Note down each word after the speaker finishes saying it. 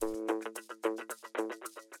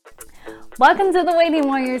Welcome to the Waiting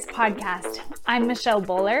Warriors podcast. I'm Michelle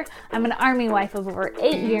Bowler. I'm an Army wife of over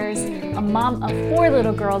 8 years, a mom of 4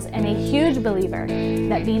 little girls, and a huge believer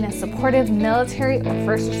that being a supportive military or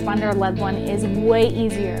first responder loved one is way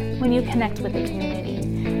easier when you connect with the community.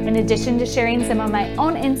 In addition to sharing some of my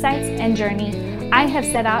own insights and journey, I have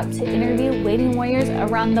set out to interview waiting warriors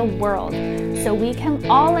around the world so we can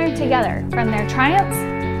all learn together from their triumphs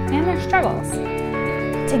and their struggles.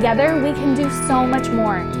 Together, we can do so much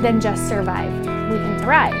more than just survive. We can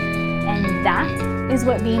thrive. And that is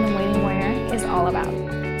what being a waiting warrior is all about.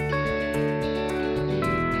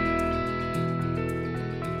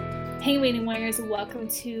 Hey, Waiting Warriors. Welcome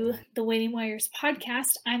to the Waiting Warriors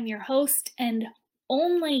podcast. I'm your host and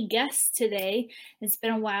only guest today. It's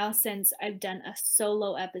been a while since I've done a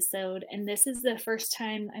solo episode, and this is the first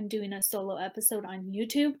time I'm doing a solo episode on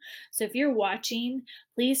YouTube. So if you're watching,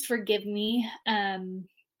 please forgive me.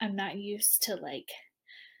 I'm not used to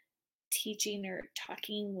teaching or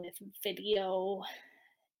talking with video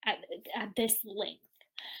at this length,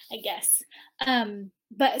 I guess.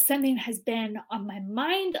 But something has been on my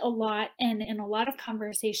mind a lot and in a lot of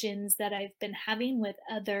conversations that I've been having with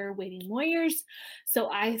other waiting warriors. So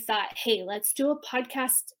I thought, hey, let's do a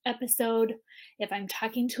podcast episode. If I'm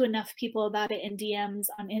talking to enough people about it in DMs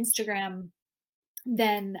on Instagram,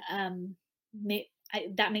 then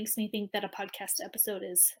that makes me think that a podcast episode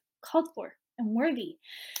is called for and worthy.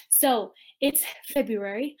 So it's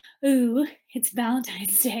February. Ooh, it's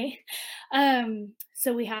Valentine's Day.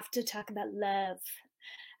 So we have to talk about love.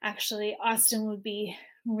 Actually, Austin would be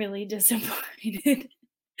really disappointed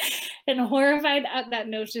and horrified at that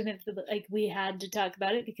notion if we had to talk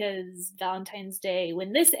about it, because Valentine's Day,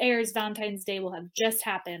 when this airs, Valentine's Day will have just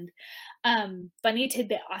happened. Funny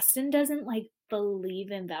tidbit, Austin doesn't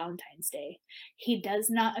believe in Valentine's Day. He does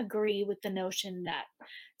not agree with the notion that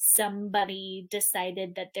somebody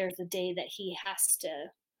decided that there's a day that he has to,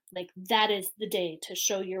 that is the day to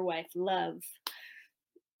show your wife love.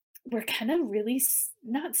 We're kind of really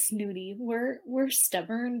not snooty. We're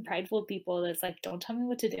stubborn, prideful people that's don't tell me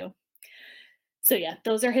what to do. So yeah,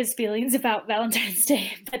 those are his feelings about Valentine's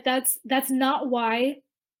Day. But that's not why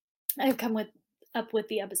I've come up with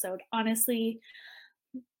the episode. Honestly,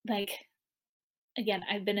 again,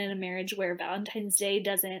 I've been in a marriage where Valentine's Day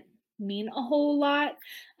doesn't mean a whole lot.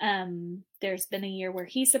 There's been a year where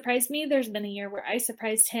he surprised me. There's been a year where I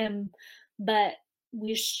surprised him. But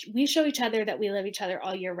we show each other that we love each other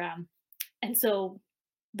all year round. And so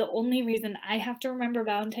the only reason I have to remember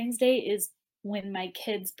Valentine's Day is when my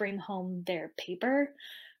kids bring home their paper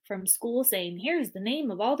from school saying, here's the name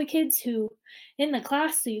of all the kids who in the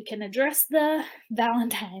class so you can address the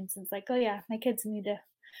Valentines. And it's oh yeah, my kids need to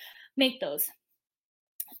make those.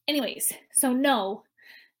 Anyways, so no,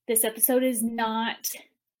 this episode is not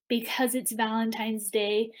because it's Valentine's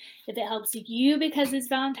Day. If it helps you because it's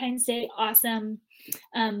Valentine's Day, awesome.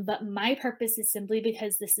 But my purpose is simply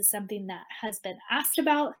because this is something that has been asked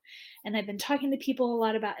about, and I've been talking to people a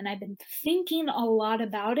lot about, and I've been thinking a lot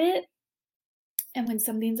about it. And when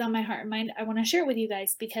something's on my heart and mind, I want to share it with you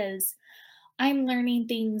guys because I'm learning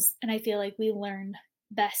things, and I feel like we learn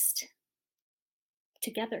best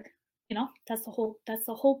together. That's the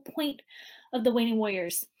whole point of the Waiting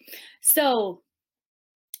Warriors. So,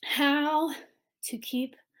 how to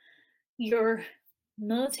keep your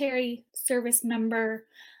military service member.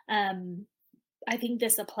 I think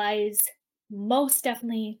this applies most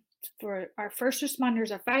definitely for our first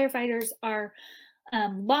responders, our firefighters, our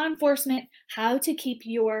law enforcement, how to keep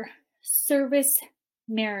your service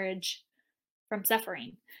marriage from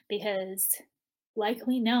suffering. Because like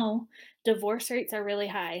we know, divorce rates are really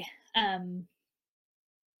high.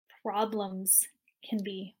 Problems can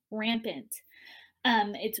be rampant.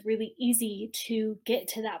 It's really easy to get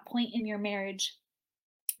to that point in your marriage.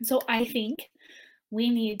 So I think we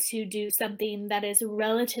need to do something that is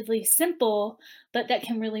relatively simple, but that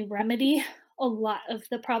can really remedy a lot of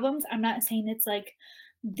the problems. I'm not saying it's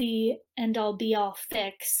the end all be all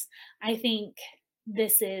fix. I think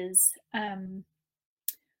this is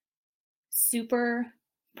super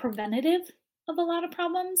preventative of a lot of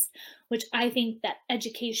problems, which I think that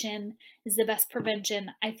education is the best prevention.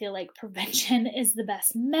 I feel like prevention is the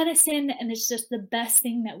best medicine, and it's just the best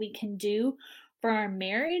thing that we can do for our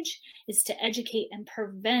marriage is to educate and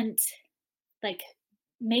prevent,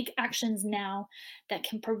 make actions now that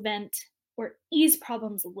can prevent or ease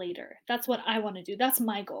problems later. That's what I want to do. That's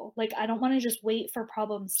my goal. I don't want to just wait for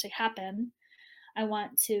problems to happen. I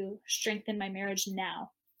want to strengthen my marriage now.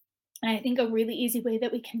 And I think a really easy way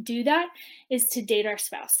that we can do that is to date our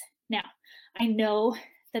spouse. Now, I know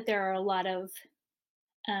that there are a lot of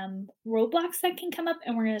roadblocks that can come up,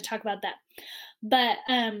 and we're going to talk about that. But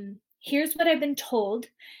here's what I've been told,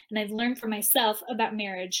 and I've learned for myself about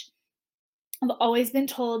marriage. I've always been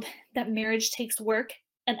told that marriage takes work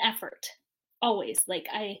and effort. Always. Like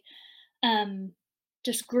I um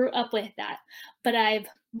just grew up with that. But I've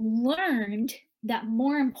learned that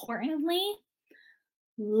more importantly,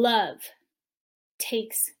 love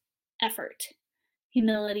takes effort,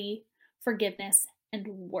 humility, forgiveness, and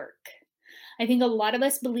work. I think a lot of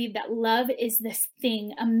us believe that love is this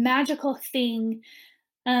thing, a magical thing,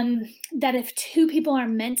 that if two people are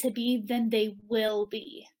meant to be, then they will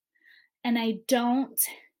be. And I don't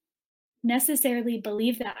necessarily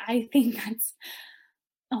believe that. I think that's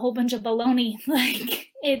a whole bunch of baloney. Like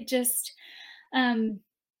it just, um,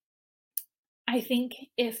 I think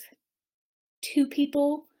if two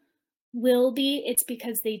people will be, it's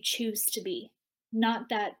because they choose to be, not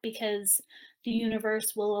that because the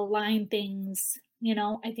universe will align things.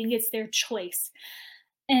 I think it's their choice.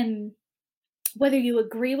 And whether you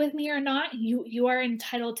agree with me or not, you are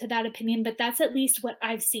entitled to that opinion, but that's at least what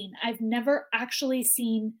I've seen. I've never actually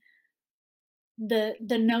seen the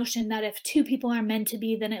notion that if two people are meant to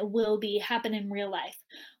be, then it will be happen in real life.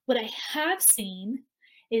 What I have seen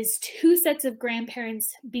is two sets of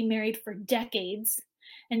grandparents be married for decades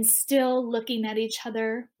and still looking at each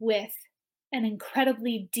other with an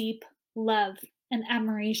incredibly deep love and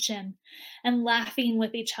admiration and laughing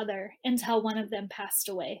with each other until one of them passed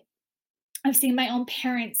away. I've seen my own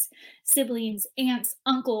parents, siblings, aunts,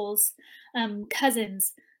 uncles,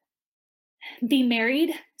 cousins be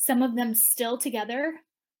married, some of them still together,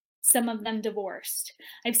 some of them divorced.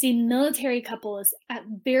 I've seen military couples at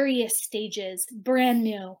various stages, brand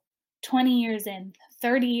new, 20 years in,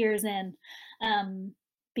 30 years in.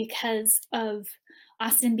 Because of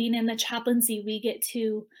Austin being in the chaplaincy, we get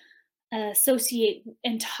to associate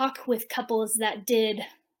and talk with couples that did,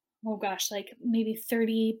 oh gosh, like maybe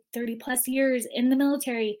 30 plus years in the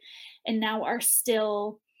military and now are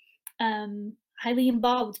still highly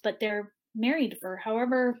involved, but they're married for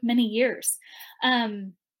however many years.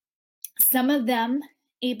 Some of them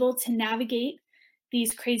able to navigate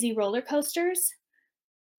these crazy roller coasters,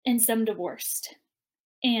 and some divorced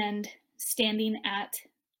and standing at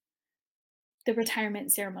the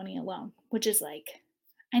retirement ceremony alone, which is like,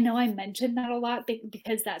 I know I mentioned that a lot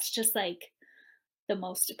because that's just like the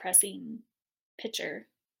most depressing picture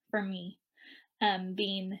for me.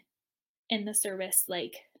 Being in the service,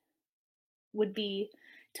 like, would be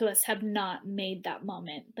to us have not made that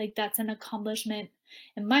moment. Like, that's an accomplishment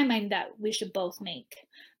in my mind that we should both make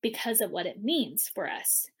because of what it means for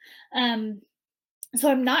us. So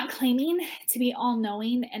I'm not claiming to be all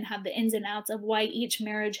knowing and have the ins and outs of why each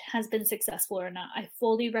marriage has been successful or not. I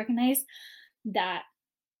fully recognize that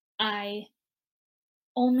I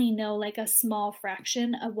only know like a small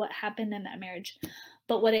fraction of what happened in that marriage.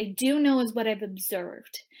 But what I do know is what I've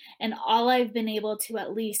observed and all I've been able to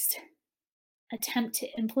at least attempt to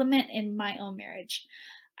implement in my own marriage.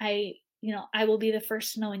 I will be the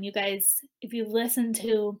first to know, and you guys, if you've listened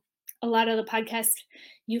to a lot of the podcasts,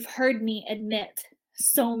 you've heard me admit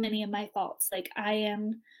so many of my faults. Like, I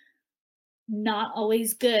am not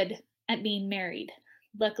always good at being married.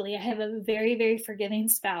 Luckily, I have a very, very forgiving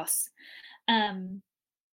spouse.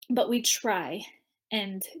 But we try,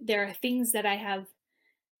 and there are things that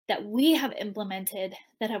we have implemented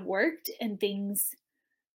that have worked and things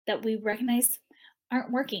that we recognize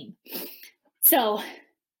aren't working. So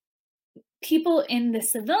people in the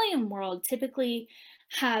civilian world typically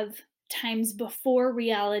have times before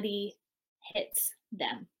reality hits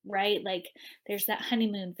them, right? Like there's that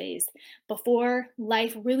honeymoon phase before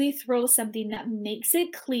life really throws something that makes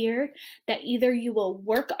it clear that either you will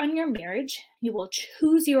work on your marriage, you will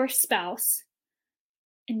choose your spouse,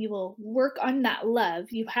 and you will work on that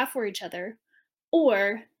love you have for each other,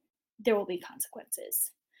 or there will be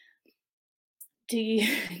consequences. Do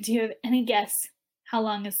you have any guess how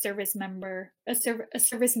long a service marriage,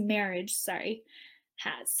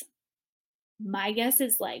 has? My guess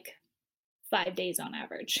is like 5 days on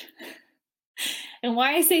average. And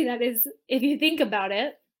why I say that is if you think about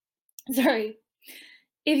it,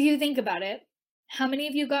 how many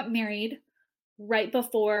of you got married right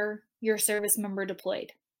before your service member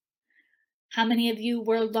deployed? How many of you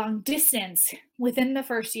were long distance within the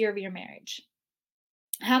first year of your marriage?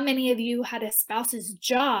 How many of you had a spouse's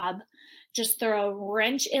job just throw a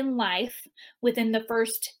wrench in life within the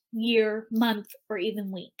first year, month, or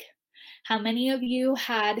even week? How many of you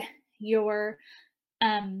had your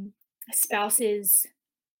spouse's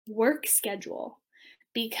work schedule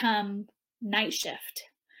become night shift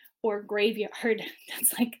or graveyard?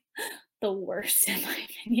 That's like the worst in my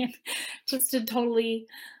opinion. Just to totally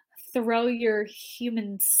throw your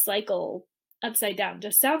human cycle upside down.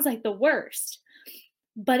 Just sounds like the worst.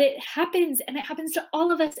 But it happens, and it happens to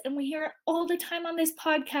all of us, and we hear it all the time on this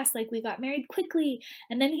podcast. Like, we got married quickly,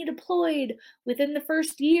 and then he deployed. Within the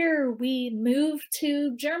first year, we moved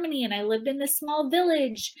to Germany, and I lived in this small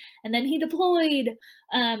village, and then he deployed.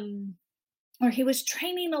 Or he was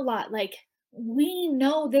training a lot. Like, we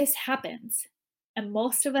know this happens, and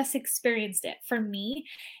most of us experienced it. For me,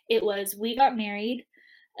 it was we got married.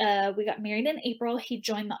 We got married in April. He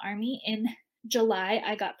joined the Army in July.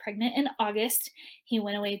 I got pregnant in August. He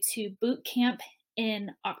went away to boot camp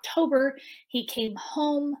in October. He came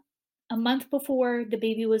home a month before the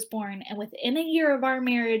baby was born. And within a year of our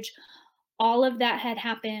marriage, all of that had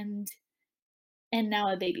happened. And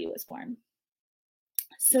now a baby was born.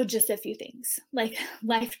 So, just a few things. Like,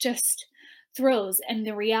 life just throws. And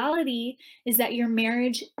the reality is that your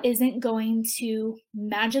marriage isn't going to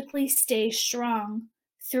magically stay strong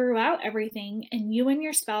throughout everything, and you and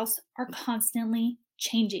your spouse are constantly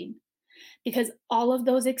changing because all of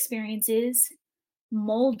those experiences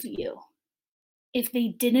mold you. If they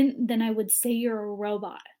didn't, then I would say you're a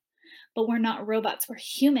robot. But we're not robots, we're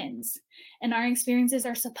humans. And our experiences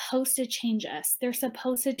are supposed to change us. They're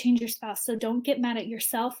supposed to change your spouse. So don't get mad at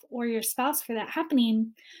yourself or your spouse for that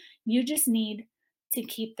happening. You just need to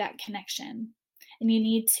keep that connection. And you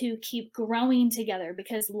need to keep growing together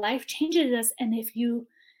because life changes us. And if you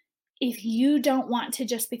don't want to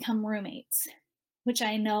just become roommates, which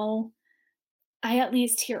I know I at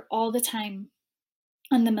least hear all the time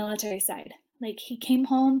on the military side. Like, he came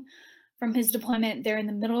home from his deployment, they're in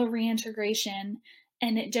the middle of reintegration,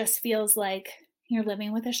 and it just feels like you're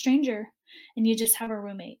living with a stranger and you just have a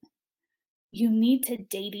roommate. You need to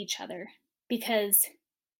date each other because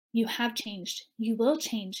you have changed. You will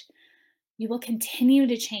change. You will continue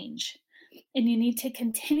to change. And you need to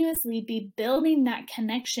continuously be building that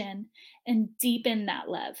connection and deepen that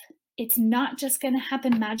love. It's not just going to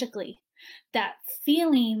happen magically. That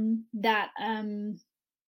feeling that, I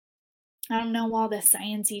don't know all the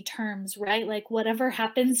sciencey terms, right? Like, whatever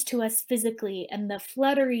happens to us physically and the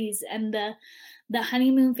flutteries and the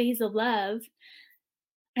honeymoon phase of love.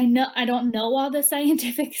 I know I don't know all the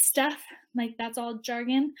scientific stuff, like that's all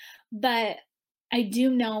jargon, but I do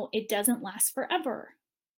know it doesn't last forever.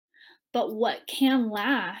 But what can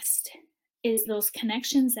last is those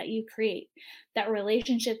connections that you create, that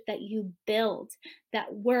relationship that you build,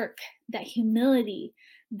 that work, that humility,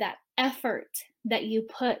 that effort that you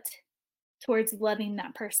put towards loving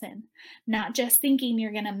that person. Not just thinking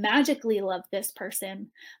you're going to magically love this person,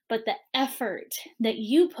 but the effort that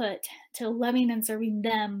you put to loving and serving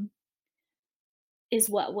them is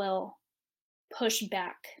what will push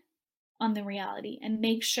back on the reality and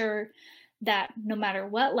make sure that no matter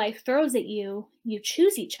what life throws at you, you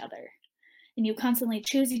choose each other. And you constantly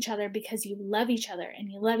choose each other because you love each other,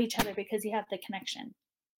 and you love each other because you have the connection.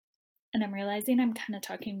 And I'm realizing I'm kind of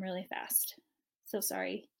talking really fast. So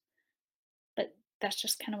sorry. But that's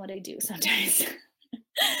just kind of what I do sometimes,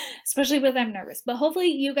 especially when I'm nervous. But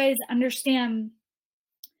hopefully you guys understand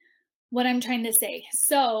what I'm trying to say.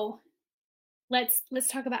 So let's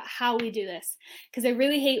talk about how we do this, because I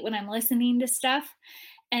really hate when I'm listening to stuff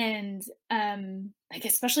and like,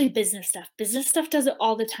 especially business stuff. Business stuff does it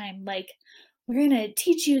all the time. Like, we're going to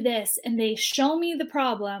teach you this, and they show me the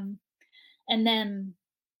problem, and then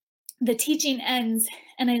the teaching ends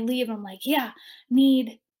and I leave. I'm like, yeah,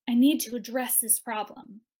 I need to address this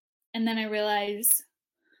problem. And then I realize,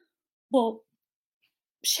 well,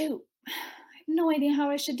 shoot, I have no idea how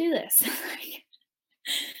I should do this.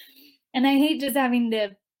 And I hate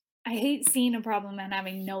I hate seeing a problem and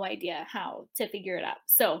having no idea how to figure it out.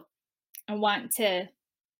 So I want to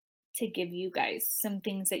give you guys some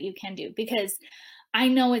things that you can do, because I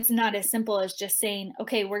know it's not as simple as just saying,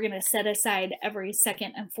 okay, we're going to set aside every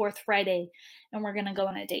second and fourth Friday and we're going to go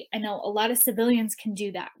on a date. I know a lot of civilians can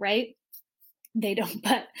do that, right? They don't,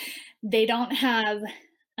 but they don't have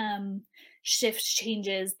shift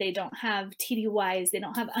changes. They don't have TDYs. They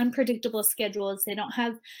don't have unpredictable schedules. They don't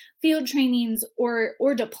have field trainings or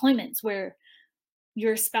deployments where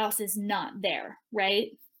your spouse is not there, right?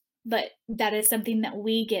 But that is something that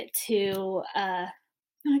we get to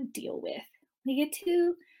not deal with. We get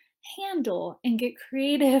to handle and get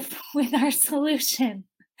creative with our solution.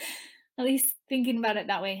 At least thinking about it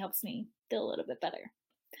that way helps me feel a little bit better.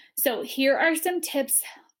 So here are some tips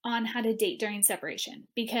on how to date during separation,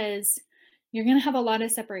 because you're going to have a lot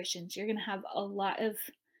of separations. You're going to have a lot of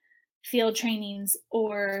field trainings,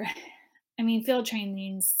 or, I mean, field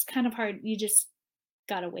trainings, it's kind of hard. You just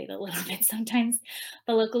got to wait a little bit sometimes,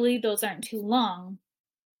 but luckily those aren't too long.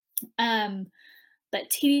 But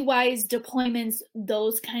TDYs, deployments,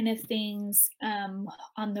 those kind of things,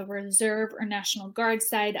 on the reserve or National Guard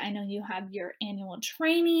side, I know you have your annual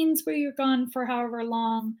trainings where you're gone for however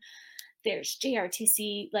long. There's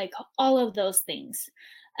JRTC, like all of those things.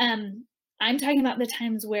 I'm talking about the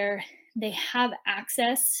times where they have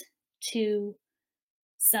access to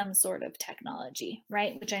some sort of technology,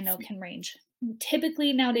 right? Which I know can range.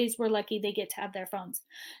 Typically, nowadays, we're lucky they get to have their phones.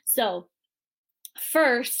 So,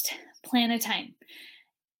 first, plan a time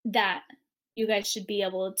that you guys should be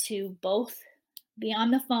able to both be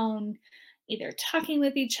on the phone, either talking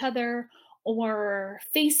with each other or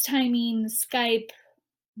FaceTiming, Skype,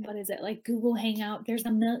 what is it, like Google Hangout. There's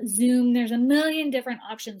Zoom, there's a million different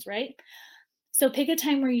options, right? So pick a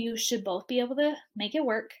time where you should both be able to make it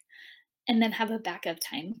work and then have a backup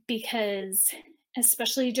time, because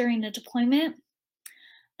especially during a deployment,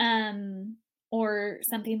 or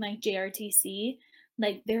something like JRTC,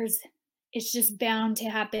 like it's just bound to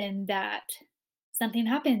happen that something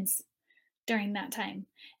happens during that time.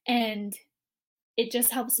 And it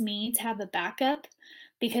just helps me to have a backup,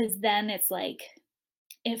 because then it's like,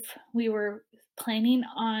 if we were planning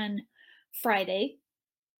on Friday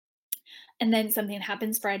and then something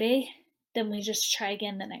happens Friday, then we just try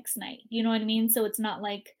again the next night. You know what I mean? So it's not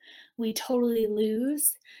like we totally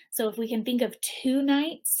lose. So if we can think of 2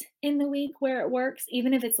 nights in the week where it works,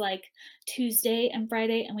 even if it's like Tuesday and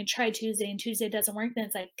Friday, and we try Tuesday and Tuesday doesn't work, then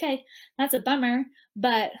it's like, okay, that's a bummer,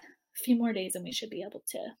 but a few more days and we should be able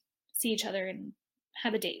to see each other and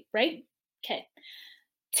have a date, right? Okay.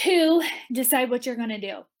 2, decide what you're going to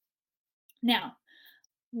do. Now,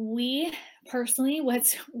 we personally,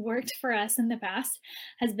 what's worked for us in the past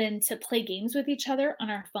has been to play games with each other on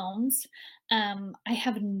our phones. I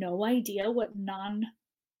have no idea what non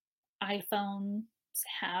iPhones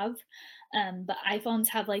have, but iPhones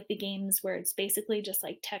have like the games where it's basically just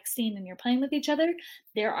like texting and you're playing with each other.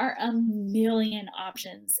 There are a million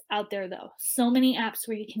options out there, though. So many apps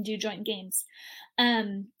where you can do joint games.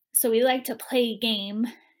 So we like to play a game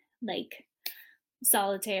like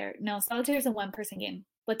solitaire. No, solitaire is a one-person game.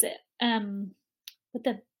 What's it? With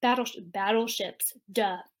the battleships.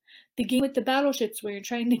 Duh. The game with the battleships where you're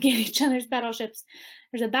trying to get each other's battleships.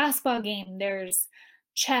 There's a basketball game. There's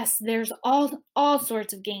chess. There's all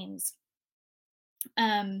sorts of games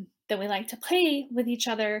that we like to play with each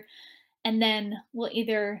other, and then we'll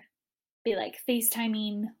either be like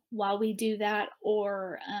FaceTiming while we do that,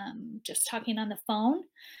 or just talking on the phone.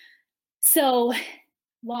 So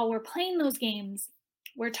while we're playing those games,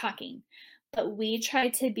 we're talking, but we try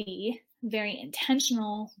to be very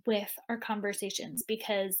intentional with our conversations,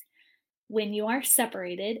 because when you are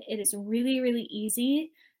separated, it is really, really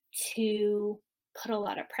easy to put a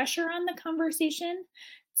lot of pressure on the conversation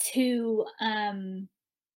to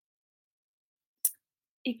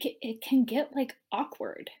it can get like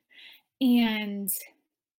awkward and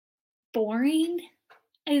boring.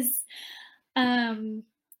 Is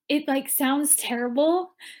It like sounds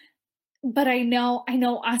terrible, but I know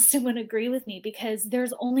Austin would agree with me, because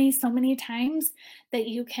there's only so many times that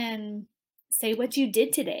you can say what you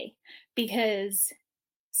did today, because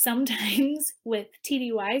sometimes with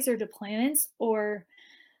TDYs or deployments, or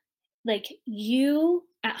like you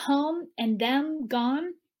at home and them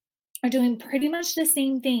gone, are doing pretty much the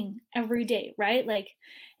same thing every day, right? Like,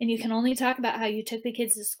 and you can only talk about how you took the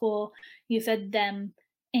kids to school, you fed them,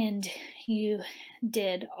 and you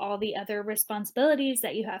did all the other responsibilities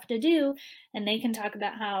that you have to do, and they can talk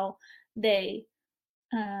about how they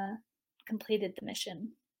completed the mission,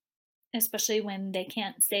 especially when they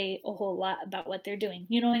can't say a whole lot about what they're doing.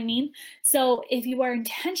 You know what I mean? So if you are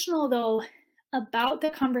intentional, though, about the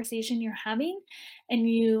conversation you're having, and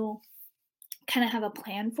you kind of have a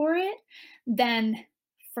plan for it, then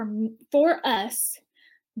for us,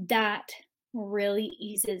 that really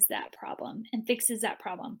eases that problem and fixes that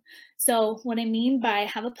problem. So what I mean by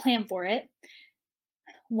have a plan for it,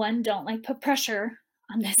 one, don't like put pressure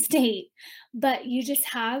on this date, but you just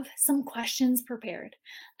have some questions prepared.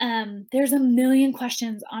 There's a million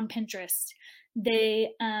questions on Pinterest.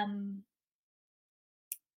 They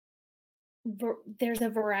there's a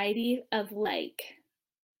variety of, like,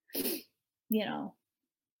 you know,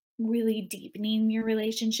 really deepening your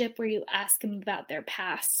relationship where you ask them about their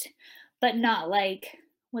past, but not like,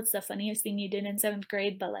 what's the funniest thing you did in 7th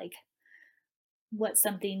grade, but like, what's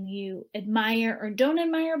something you admire or don't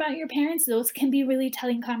admire about your parents. Those can be really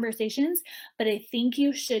telling conversations, but I think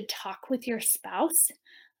you should talk with your spouse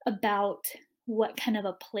about what kind of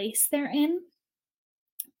a place they're in,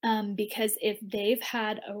 because if they've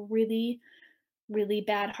had a really, really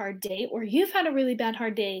bad hard day, or you've had a really bad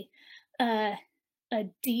hard day, a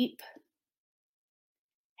deep,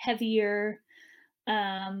 heavier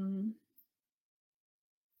um,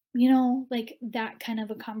 like that kind of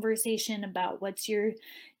a conversation about what's your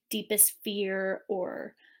deepest fear,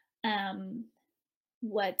 or um,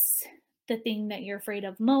 what's the thing that you're afraid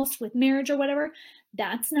of most with marriage or whatever.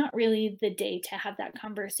 That's not really the day to have that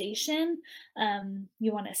conversation.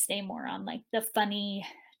 You want to stay more on like the funny,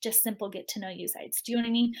 just simple get to know you sides. Do you know what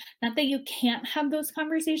I mean? Not that you can't have those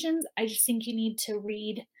conversations. I just think you need to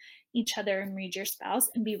read each other and read your spouse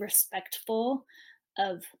and be respectful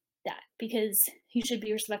of that, because you should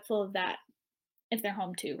be respectful of that if they're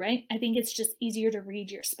home too, right? I think it's just easier to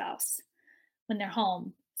read your spouse when they're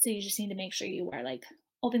home. So you just need to make sure you are like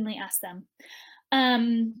openly ask them.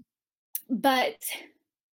 Um, but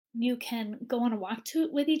you can go on a walk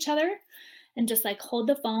with each other and just like hold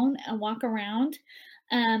the phone and walk around.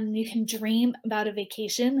 You can dream about a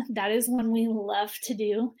vacation. That is one we love to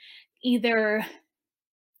do. Either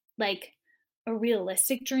like a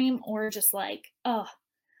realistic dream, or just like, oh,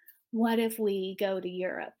 what if we go to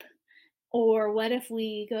Europe? Or what if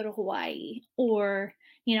we go to Hawaii? Or,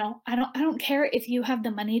 I don't care if you have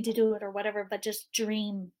the money to do it or whatever, but just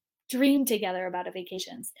dream together about a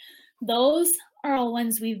vacations. Those are all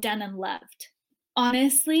ones we've done and loved.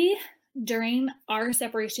 Honestly, during our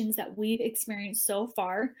separations that we've experienced so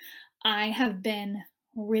far, I have been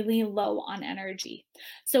really low on energy.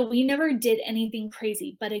 So we never did anything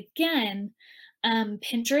crazy. But again,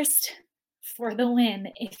 Pinterest for the win.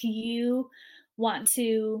 If you want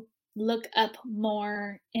to look up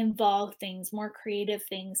more involved things, more creative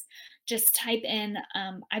things, just type in,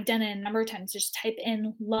 I've done it a number of times, just type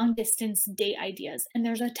in long distance date ideas. And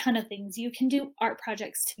there's a ton of things. You can do art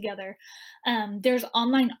projects together. There's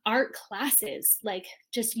online art classes, like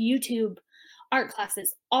just YouTube art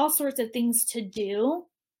classes, all sorts of things to do.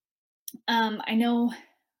 I know,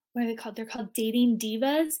 what are they called? They're called Dating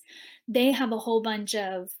Divas. They have a whole bunch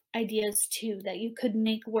of ideas too that you could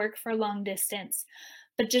make work for long distance.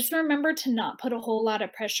 But just remember to not put a whole lot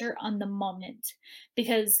of pressure on the moment,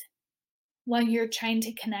 because while you're trying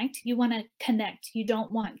to connect, you want to connect. You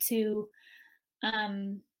don't want to,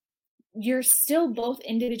 um, you're still both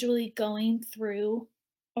individually going through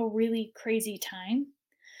a really crazy time.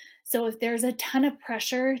 So if there's a ton of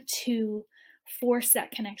pressure to force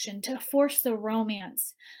that connection, to force the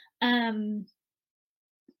romance, um,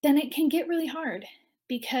 then it can get really hard,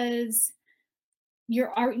 because you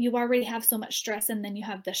already have so much stress, and then you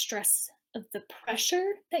have the stress of the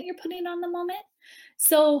pressure that you're putting on the moment.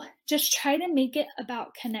 So just try to make it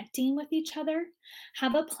about connecting with each other.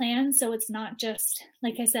 Have a plan, so it's not just,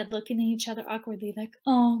 like I said, looking at each other awkwardly like,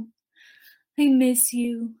 "Oh, I miss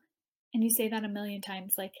you." And you say that a million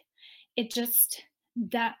times. Like, it just,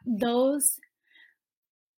 that those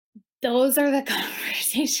are the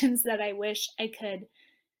conversations that I wish I could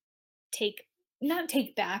take not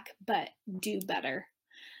take back, but do better.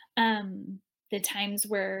 The times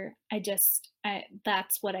where I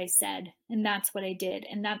that's what I said, and that's what I did,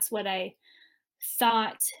 and that's what I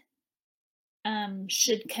thought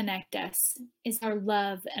should connect us, is our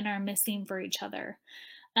love and our missing for each other.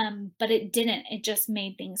 But it didn't. It just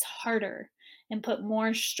made things harder and put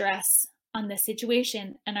more stress on the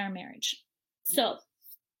situation and our marriage. So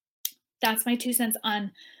that's my 2 cents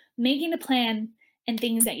on making a plan and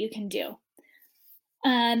things that you can do.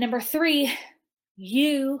 Number 3,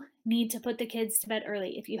 you need to put the kids to bed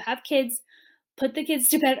early. If you have kids, put the kids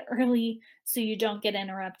to bed early so you don't get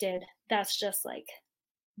interrupted. That's just like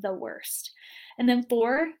the worst. And then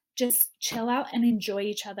 4, just chill out and enjoy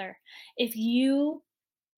each other. If you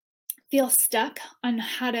feel stuck on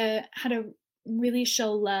how to really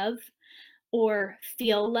show love or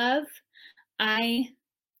feel love, I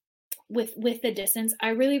with the distance, I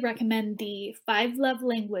really recommend the 5 love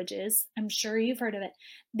languages. I'm sure you've heard of it.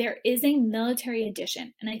 There is a military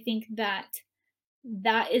edition, and I think that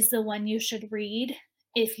that is the one you should read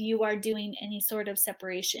if you are doing any sort of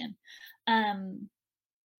separation. Um,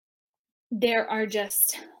 there are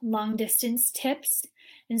just long distance tips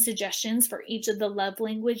and suggestions for each of the love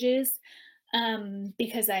languages,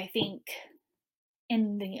 because I think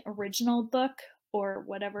in the original book or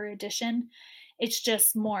whatever edition, it's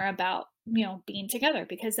just more about, being together,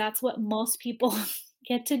 because that's what most people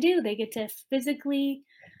get to do. They get to physically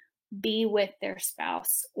be with their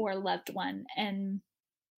spouse or loved one. And,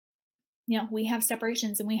 we have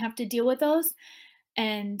separations and we have to deal with those.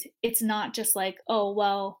 And it's not just like, oh,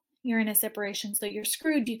 well, you're in a separation, so you're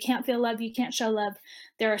screwed. You can't feel love. You can't show love.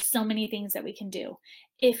 There are so many things that we can do.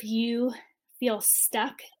 If you feel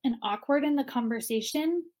stuck and awkward in the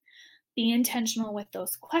conversation, be intentional with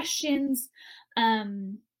those questions.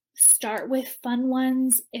 Start with fun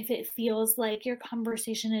ones. If it feels like your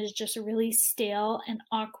conversation is just really stale and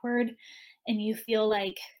awkward, and you feel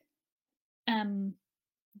like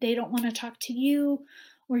they don't want to talk to you,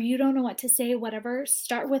 or you don't know what to say, whatever,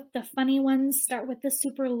 start with the funny ones, start with the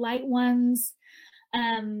super light ones,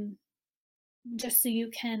 um, just so you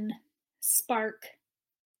can spark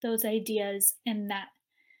those ideas and that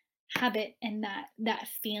habit and that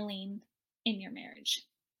feeling in your marriage.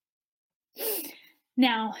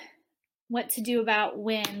 Now, what to do about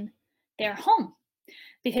when they're home?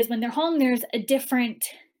 Because when they're home, there's a different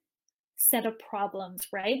set of problems,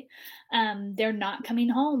 right? They're not coming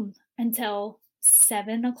home until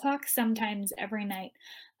 7 o'clock sometimes every night.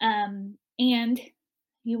 And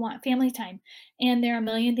you want family time, and there are a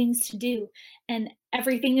million things to do, and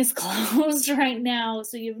everything is closed right now.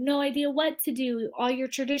 So you have no idea what to do. All your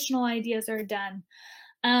traditional ideas are done.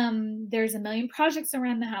 There's a million projects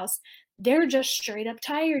around the house. They're just straight up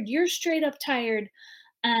tired. You're straight up tired.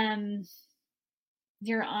 Um,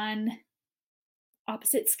 you're on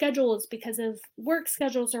opposite schedules because of work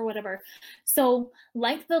schedules or whatever. So,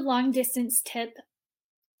 like the long distance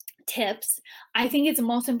tips, I think it's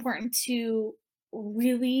most important to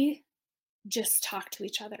really just talk to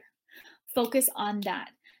each other. Focus on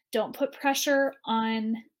that. Don't put pressure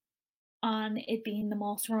on it being the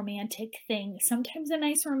most romantic thing. Sometimes a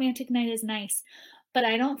nice romantic night is nice, but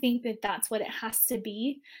I don't think that that's what it has to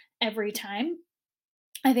be every time.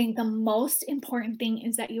 I think the most important thing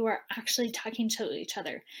is that you are actually talking to each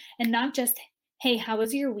other, and not just, hey, how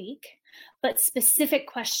was your week? But specific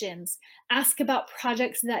questions. Ask about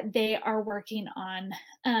projects that they are working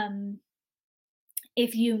on.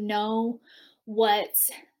 If you know what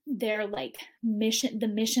their like the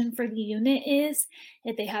mission for the unit is,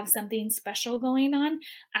 if they have something special going on,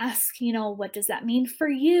 ask, what does that mean for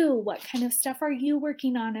you? What kind of stuff are you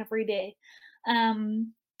working on every day?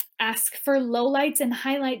 Ask for lowlights and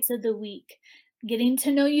highlights of the week. Getting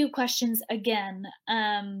to know you questions again.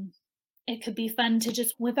 It could be fun to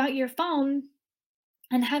just whip out your phone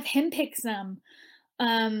and have him pick some.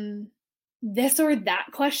 This or that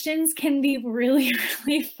questions can be really,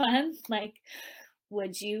 really fun. Like,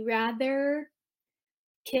 would you rather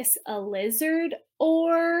kiss a lizard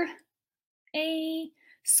or a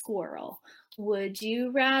squirrel? Would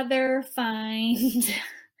you rather find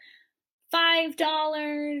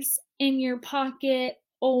 $5 in your pocket,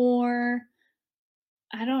 or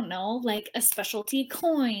I don't know, like a specialty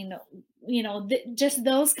coin? Just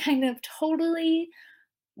those kind of totally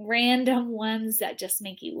random ones that just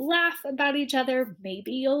make you laugh about each other.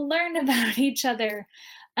 Maybe you'll learn about each other.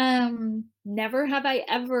 Never have I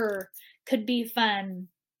ever could be fun.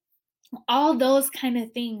 All those kind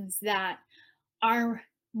of things that are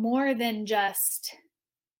more than just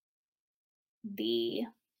the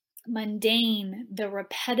mundane, the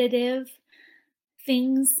repetitive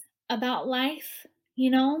things about life, you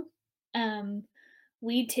know?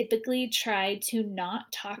 We typically try to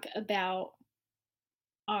not talk about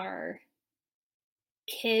our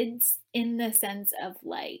kids in the sense of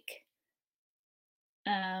like,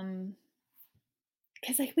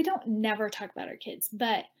 because like we don't never talk about our kids,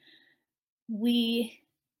 but we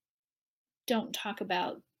don't talk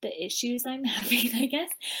about the issues I'm having, I guess,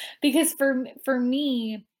 because for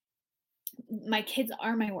me, my kids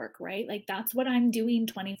are my work, right? Like that's what I'm doing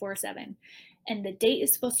 24/7. And the date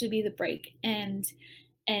is supposed to be the break. And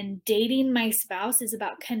dating my spouse is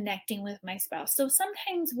about connecting with my spouse. So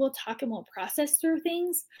sometimes we'll talk and we'll process through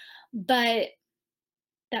things, but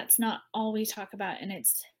that's not all we talk about, and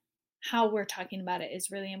it's how we're talking about it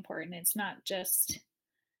is really important. It's not just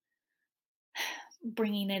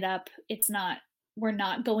bringing it up. We're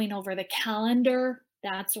not going over the calendar.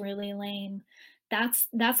 That's really lame. That's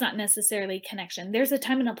not necessarily connection. There's a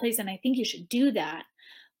time and a place, and I think you should do that.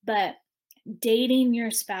 But dating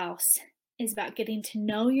your spouse is about getting to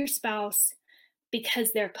know your spouse,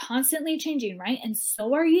 because they're constantly changing, right? And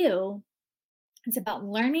so are you. It's about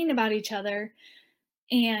learning about each other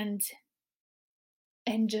and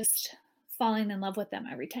just falling in love with them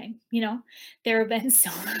every time. There have been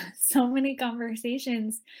so many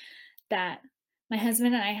conversations that my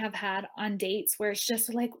husband and I have had on dates where it's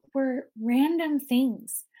just like we're random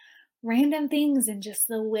things, and just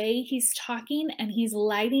the way he's talking and he's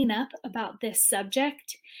lighting up about this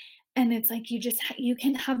subject. And it's like you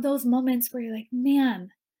can have those moments where you're like,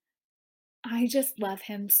 man, I just love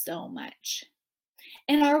him so much.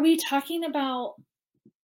 And are we talking about,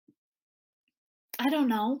 I don't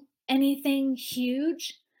know, anything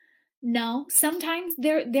huge? No. Sometimes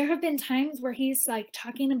there have been times where he's like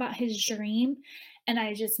talking about his dream, and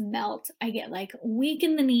I just melt. I get like weak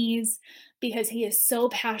in the knees because he is so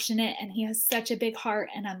passionate and he has such a big heart,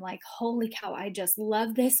 and I'm like, holy cow, I just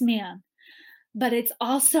love this man. But it's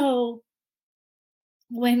also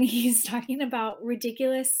when he's talking about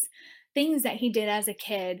ridiculous things that he did as a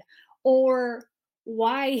kid, or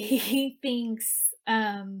why he thinks,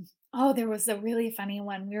 oh, there was a really funny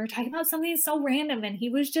one. We were talking about something so random, and he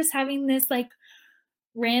was just having this like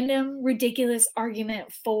random, ridiculous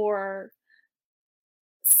argument for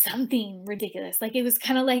something ridiculous. Like it was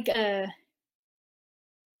kind of like a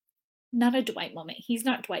not a Dwight moment. He's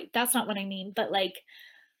not Dwight. That's not what I mean. But like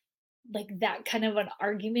that kind of an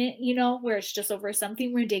argument, where it's just over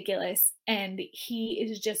something ridiculous and he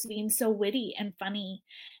is just being so witty and funny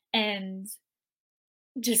and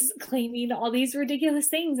just claiming all these ridiculous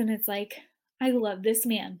things, and it's like, I love this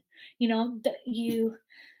man. That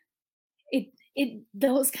it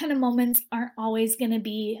those kind of moments aren't always going to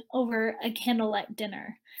be over a candlelit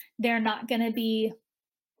dinner. They're not going to be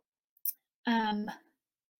um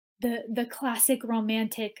the classic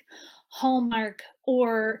romantic Hallmark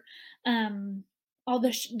or all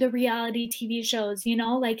the reality TV shows,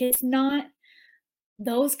 like it's not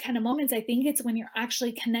those kind of moments. I think it's when you're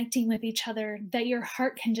actually connecting with each other that your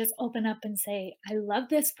heart can just open up and say, I love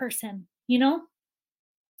this person.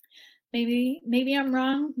 Maybe I'm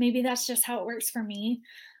wrong. Maybe that's just how it works for me,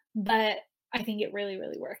 but I think it really,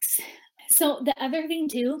 really works. So the other thing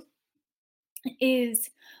too is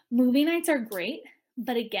movie nights are great,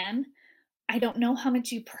 but again, I don't know how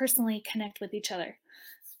much you personally connect with each other.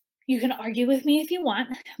 You can argue with me if you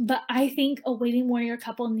want, but I think a waiting warrior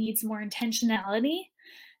couple needs more intentionality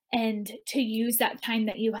and to use that time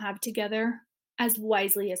that you have together as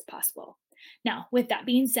wisely as possible. Now, with that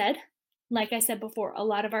being said, like I said before, a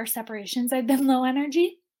lot of our separations, I've been low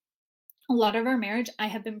energy. A lot of our marriage, I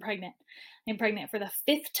have been pregnant. I'm pregnant for the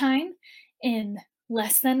fifth time in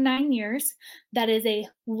less than 9 years. That is a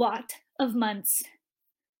lot of months.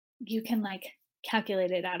 You can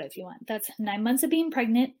calculate it out if you want. That's 9 months of being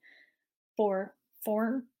pregnant for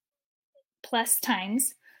 4+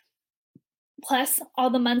 times, plus all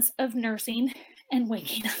the months of nursing and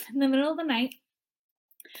waking up in the middle of the night.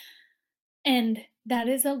 And that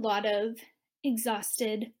is a lot of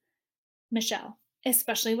exhausted Michelle,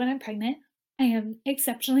 especially when I'm pregnant. I am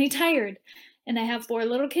exceptionally tired, and I have 4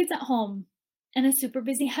 little kids at home and a super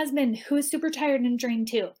busy husband who is super tired and drained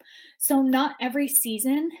too. So not every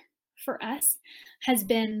season for us has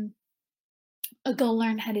been a go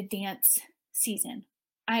learn how to dance season.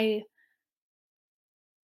 I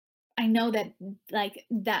I know that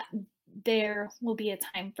that there will be a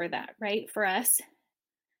time for that, right? For us,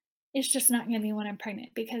 it's just not gonna be when I'm pregnant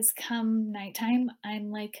because come nighttime,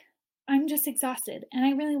 I'm just exhausted and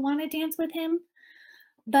I really want to dance with him,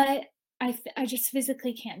 but I just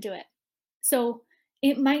physically can't do it. So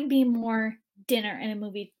it might be more dinner and a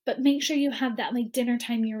movie, but make sure you have that like dinner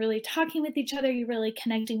time. You're really talking with each other. You're really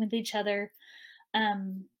connecting with each other.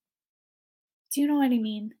 Um, do you know what I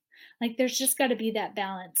mean? Like there's just got to be that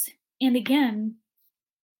balance. And again,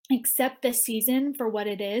 accept the season for what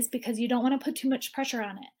it is because you don't want to put too much pressure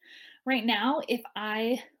on it. Right now, if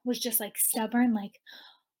I was just like stubborn, like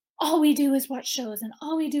all we do is watch shows and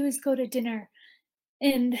all we do is go to dinner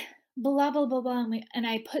and blah blah blah blah, and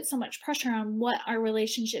I put so much pressure on what our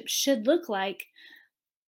relationship should look like.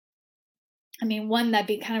 I mean, one, that'd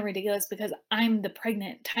be kind of ridiculous because I'm the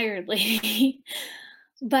pregnant tired lady.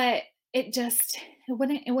 But it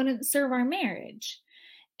wouldn't serve our marriage.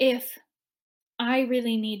 If I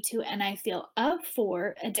really need to and I feel up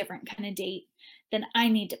for a different kind of date, then I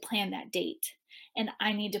need to plan that date and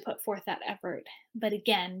I need to put forth that effort. But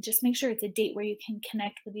again, just make sure it's a date where you can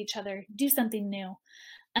connect with each other, do something new.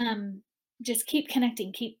 Um, just keep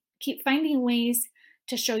connecting, keep finding ways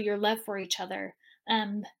to show your love for each other,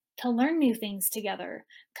 um, to learn new things together,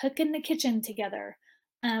 cook in the kitchen together,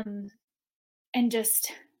 um, and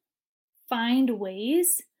just find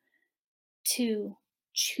ways to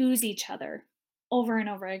choose each other over and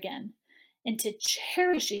over again and to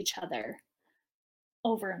cherish each other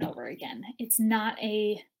over and over again. It's not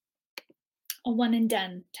a one and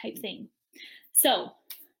done type thing. So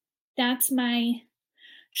that's my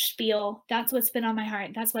spiel. That's what's been on my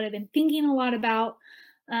heart. That's what I've been thinking a lot about.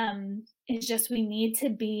 Is just we need to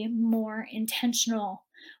be more intentional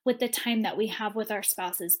with the time that we have with our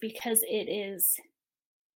spouses because it is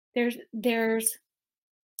there's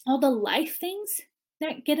all the life things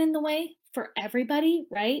that get in the way for everybody,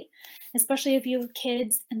 right? Especially if you have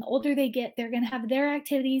kids and the older they get, they're going to have their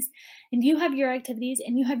activities and you have your activities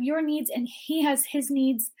and you have your needs and he has his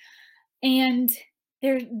needs, and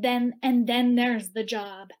then there's the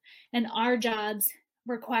job, and our jobs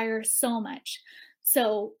require so much.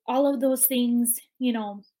 So all of those things,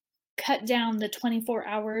 cut down the 24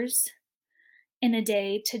 hours in a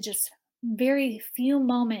day to just very few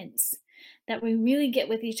moments that we really get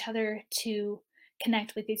with each other to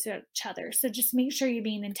connect with each other. So just make sure you're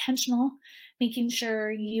being intentional, making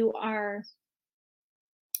sure you're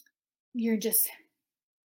just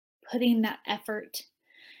putting that effort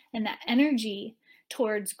and that energy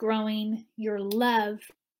towards growing your love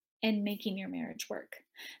and making your marriage work.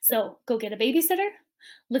 So go get a babysitter,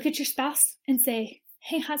 look at your spouse and say,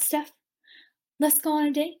 hey, hot stuff, let's go on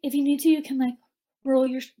a date. If you need to, you can like roll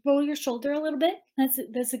your shoulder a little bit.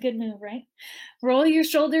 That's a good move, right? Roll your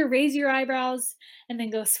shoulder, raise your eyebrows, and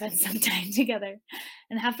then go spend some time together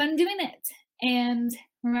and have fun doing it. And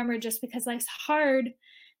remember, just because life's hard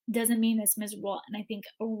doesn't mean it's miserable. And I think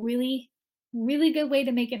a really, really good way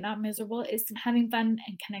to make it not miserable is having fun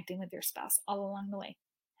and connecting with your spouse all along the way.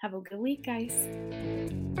 Have a good week, guys.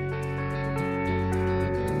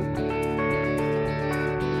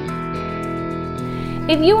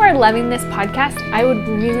 If you are loving this podcast, I would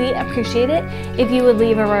really appreciate it if you would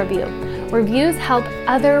leave a review. Reviews help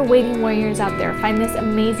other waiting warriors out there find this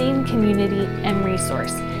amazing community and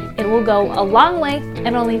resource. It will go a long way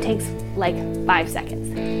and only takes like 5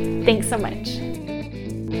 seconds. Thanks so much.